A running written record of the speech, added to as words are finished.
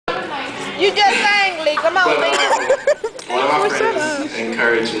You just sang, Lee. Come on, Lee. One of my friends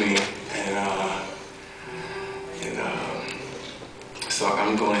encouraged me, so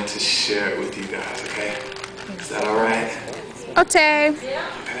I'm going to share it with you guys, okay? Is that all right? Okay.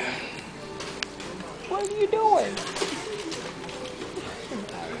 Okay. What are you doing?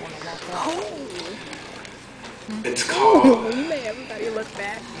 It's called You made everybody look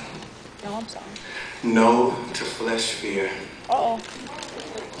back. No, I'm sorry. No to Flesh Fear. Uh-oh.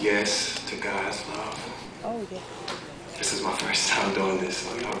 Yes to God's love. Oh, yeah. This is my first time doing this,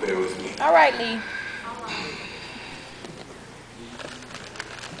 so y'all bear with me. All right, Lee.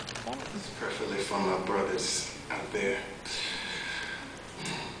 It's perfectly for my brothers out there.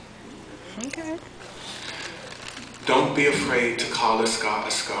 Okay. Don't be afraid to call a scar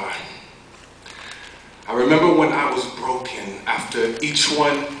a scar. I remember when I was broken, after each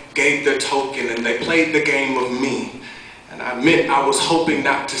one gave their token and they played the game of me. And I admit I was hoping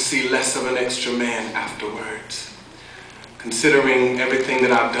not to see less of an extra man afterwards. Considering everything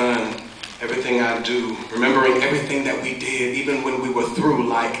that I've done, everything I do, remembering everything that we did, even when we were through,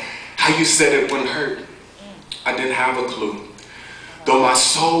 like how you said it wouldn't hurt, I didn't have a clue. Though my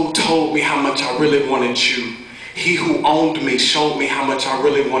soul told me how much I really wanted you, he who owned me showed me how much I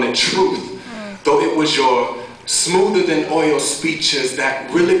really wanted truth. Though it was your smoother than oil speeches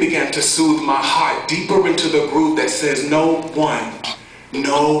that really began to soothe my heart deeper into the groove that says no one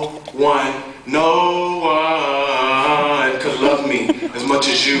could love me as much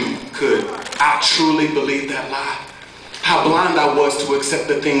as you could. I truly believed that lie. How blind I was to accept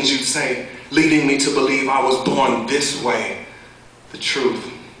the things you say, leading me to believe I was born this way. The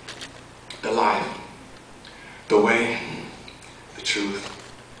truth, the life, the way, the truth,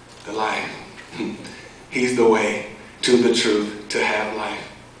 the life. He's the way to the truth, to have life.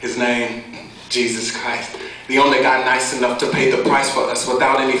 His name, Jesus Christ. The only guy nice enough to pay the price for us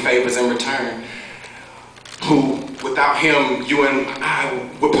without any favors in return. Who, without him, you and I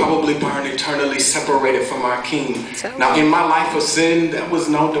would probably burn eternally separated from our King. Now, in my life of sin, there was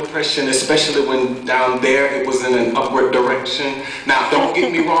no depression, especially when down there it was in an upward direction. Now, don't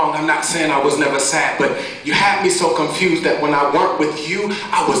get me wrong, I'm not saying I was never sad, but you had me so confused that when I weren't with you,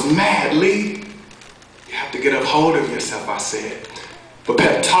 I was mad, Lee. You have to get a hold of yourself, I said. But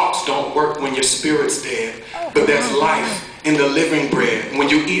pep talks don't work when your spirit's dead. But there's life in the living bread. When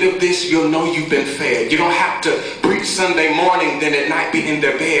you eat of this, you'll know you've been fed. You don't have to preach Sunday morning, then at night be in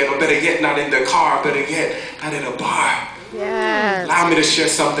their bed, or better yet, not in their car, better yet, not in a bar. Yes. Allow me to share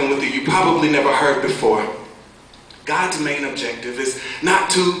something with you probably never heard before. God's main objective is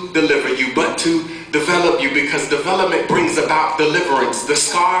not to deliver you, but to develop you, because development brings about deliverance. The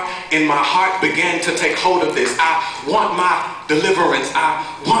scar in my heart began to take hold of this. I want my deliverance. I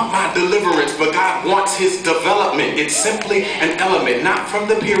want my deliverance, but God wants his development. It's simply an element, not from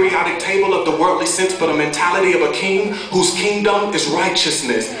the periodic table of the worldly sense, but a mentality of a king whose kingdom is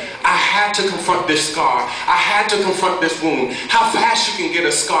righteousness. I had to confront this scar. I had to confront this wound. How fast you can get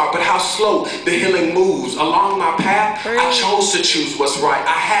a scar, but how slow the healing moves. Along my path, I chose to choose what's right.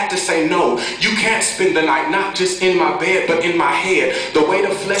 I had to say no. You can't spend the night, not just in my bed, but in my head. The way the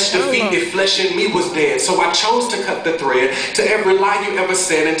flesh defeated flesh in me was dead. So I chose to cut the thread to every lie you ever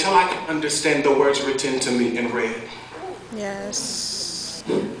said until I could understand the words written to me in red. Yes.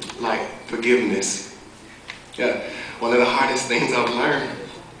 Like forgiveness. Yeah, one of the hardest things I've learned.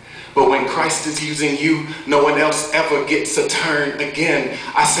 But when Christ is using you, no one else ever gets a turn again.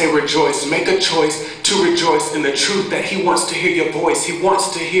 I say rejoice. Make a choice to rejoice in the truth that he wants to hear your voice. He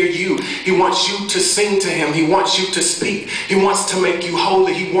wants to hear you. He wants you to sing to him. He wants you to speak. He wants to make you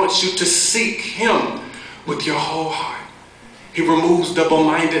holy. He wants you to seek him with your whole heart. He removes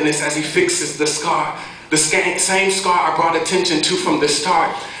double-mindedness as he fixes the scar. The same scar I brought attention to from the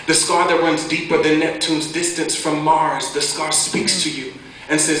start. The scar that runs deeper than Neptune's distance from Mars. The scar speaks to you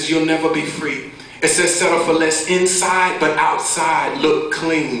and says you'll never be free. It says settle for less inside, but outside look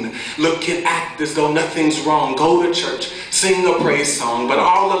clean. Look and act as though nothing's wrong. Go to church, sing a praise song, but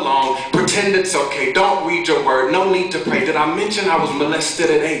all along pretend it's okay. Don't read your word, no need to pray. Did I mention I was molested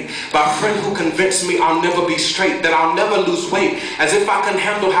at 8 by a friend who convinced me I'll never be straight, that I'll never lose weight, as if I can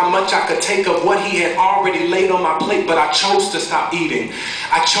handle how much I could take of what he had already laid on my plate. But I chose to stop eating.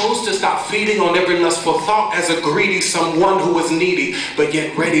 I chose to stop feeding on every lustful thought as a greedy someone who was needy, but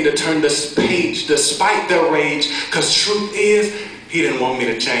yet ready to turn this page despite their rage, because truth is, he didn't want me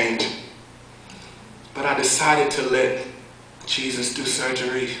to change. But I decided to let Jesus do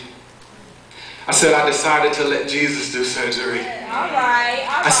surgery. I said I decided to let Jesus do surgery.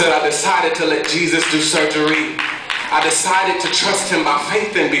 I said I decided to let Jesus do surgery. I decided to trust him by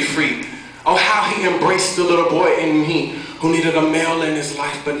faith and be free. Oh, how he embraced the little boy in me who needed a male in his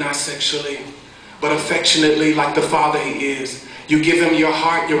life, but not sexually, but affectionately like the father he is. You give him your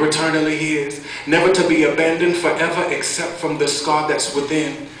heart, you're eternally his, never to be abandoned forever except from the scar that's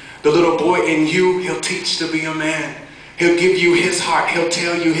within. The little boy in you, he'll teach to be a man. He'll give you his heart, he'll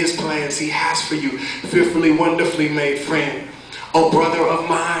tell you his plans he has for you, fearfully, wonderfully made friend. Oh, brother of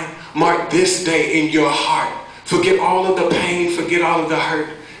mine, mark this day in your heart. Forget all of the pain, forget all of the hurt.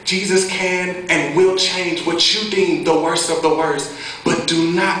 Jesus can and will change what you deem the worst of the worst, but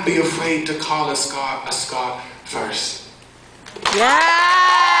do not be afraid to call a scar first.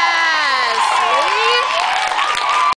 Yes.